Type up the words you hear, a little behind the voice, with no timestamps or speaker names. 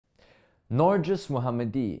Narges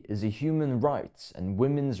Mohammadi is a human rights and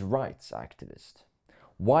women's rights activist.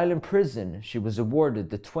 While in prison, she was awarded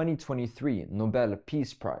the 2023 Nobel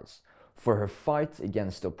Peace Prize for her fight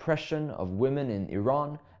against oppression of women in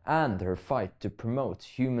Iran and her fight to promote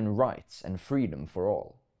human rights and freedom for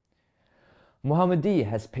all. Mohammadi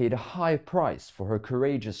has paid a high price for her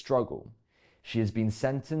courageous struggle. She has been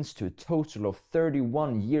sentenced to a total of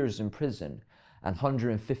 31 years in prison and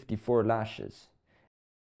 154 lashes.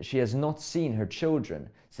 She has not seen her children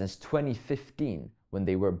since 2015, when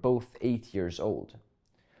they were both 8 years old.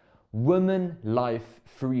 Women, life,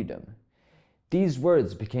 freedom. These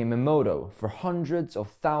words became a motto for hundreds of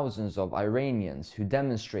thousands of Iranians who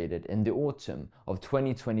demonstrated in the autumn of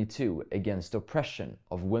 2022 against oppression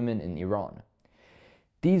of women in Iran.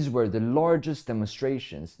 These were the largest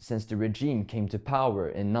demonstrations since the regime came to power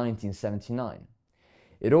in 1979.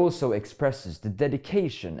 It also expresses the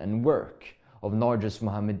dedication and work of Narges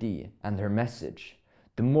Mohammadi and her message: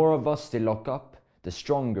 the more of us they lock up, the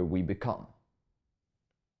stronger we become.